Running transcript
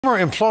Former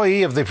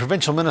employee of the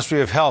Provincial Ministry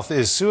of Health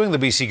is suing the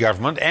BC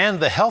government and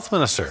the Health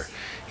Minister.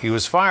 He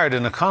was fired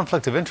in a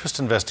conflict of interest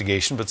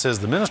investigation, but says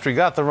the ministry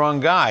got the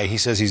wrong guy. He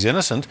says he's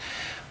innocent.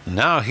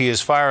 Now he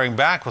is firing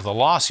back with a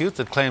lawsuit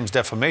that claims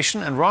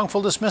defamation and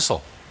wrongful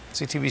dismissal.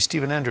 CTV's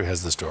Stephen Andrew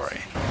has the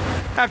story.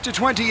 After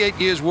 28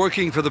 years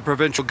working for the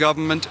provincial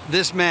government,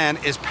 this man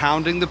is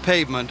pounding the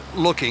pavement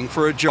looking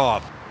for a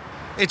job.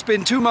 It's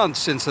been 2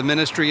 months since the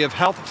Ministry of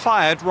Health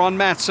fired Ron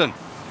Mattson.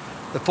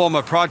 The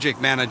former project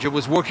manager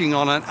was working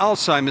on an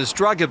Alzheimer's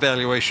drug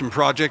evaluation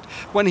project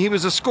when he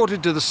was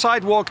escorted to the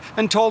sidewalk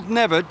and told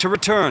never to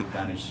return.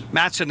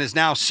 Mattson is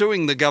now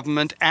suing the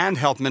government and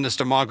Health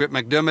Minister Margaret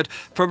MacDiarmid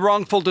for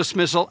wrongful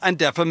dismissal and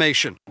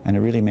defamation. And it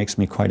really makes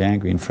me quite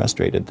angry and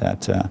frustrated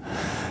that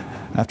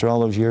after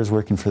all those years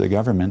working for the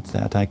government,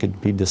 that I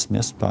could be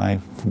dismissed by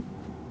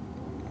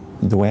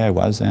the way I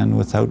was and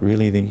without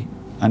really the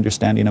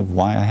understanding of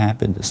why I had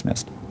been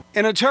dismissed.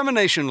 In a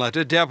termination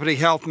letter, Deputy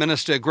Health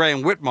Minister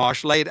Graham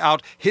Whitmarsh laid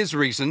out his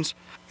reasons.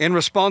 In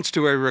response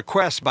to a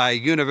request by a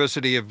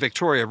University of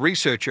Victoria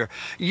researcher,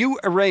 you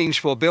arranged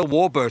for Bill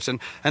Warburton,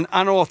 an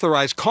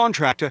unauthorized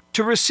contractor,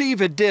 to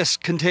receive a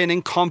disk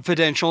containing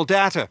confidential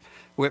data,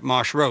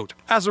 Whitmarsh wrote.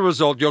 As a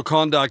result, your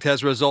conduct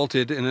has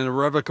resulted in an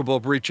irrevocable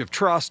breach of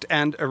trust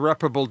and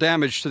irreparable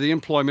damage to the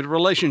employment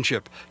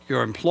relationship.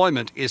 Your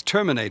employment is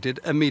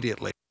terminated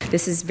immediately.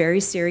 This is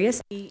very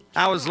serious.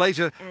 Hours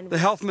later, the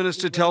Health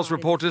Minister tells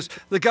reporters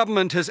the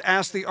government has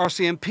asked the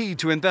RCMP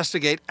to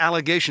investigate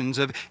allegations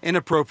of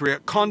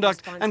inappropriate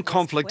conduct and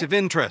conflict of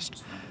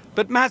interest.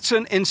 But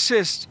Mattson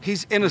insists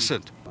he's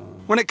innocent.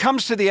 When it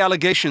comes to the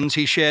allegations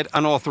he shared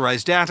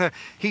unauthorized data,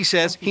 he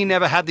says he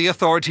never had the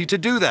authority to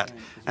do that,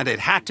 and it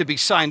had to be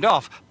signed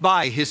off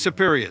by his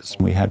superiors.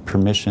 We had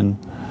permission,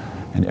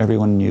 and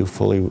everyone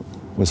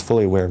was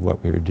fully aware of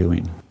what we were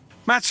doing.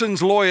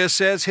 Mattson's lawyer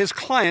says his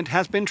client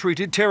has been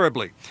treated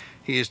terribly.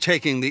 He is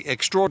taking the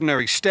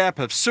extraordinary step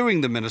of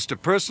suing the minister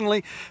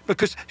personally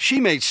because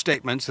she made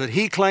statements that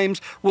he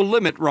claims will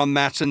limit Ron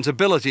Mattson's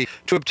ability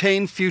to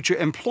obtain future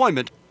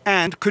employment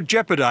and could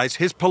jeopardize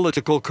his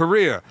political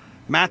career.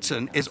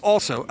 Mattson is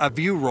also a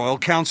View Royal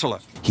Councillor.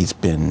 He's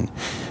been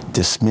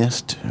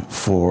dismissed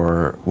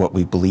for what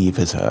we believe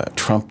is a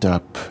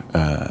trumped-up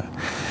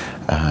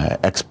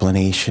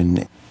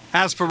explanation.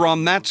 As for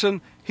Ron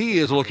Mattson, he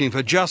is looking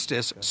for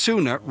justice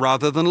sooner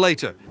rather than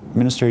later.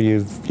 Minister,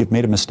 you've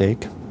made a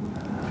mistake,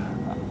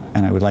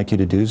 and I would like you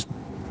to do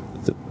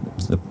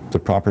the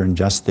proper and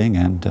just thing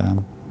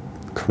and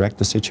correct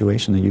the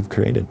situation that you've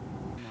created.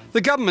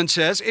 The government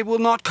says it will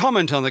not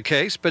comment on the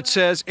case, but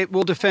says it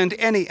will defend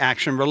any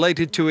action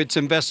related to its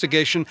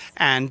investigation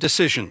and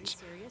decisions.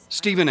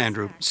 Stephen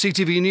Andrew,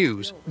 CTV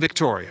News,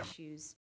 Victoria.